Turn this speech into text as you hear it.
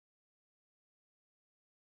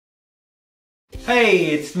Hey,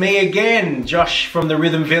 it's me again, Josh from the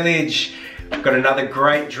Rhythm Village. I've got another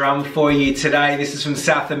great drum for you today. This is from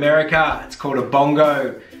South America. It's called a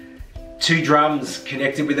bongo. 2 drums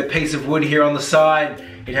connected with a piece of wood here on the side.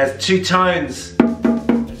 It has 2 tones,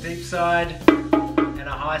 a deep side and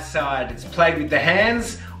a high side. It's played with the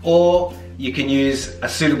hands, or you can use a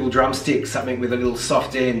suitable drumstick, something with a little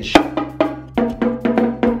soft edge.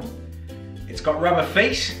 It's got rubber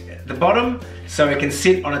feet at the bottom, so it can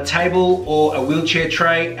sit on a table or a wheelchair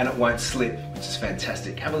tray and it won't slip, which is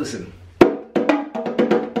fantastic. Have a listen.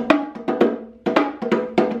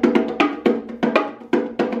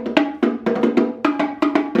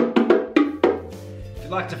 If you'd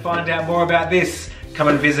like to find out more about this, come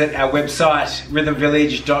and visit our website,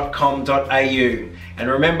 rhythmvillage.com.au. And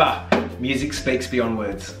remember, music speaks beyond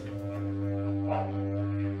words.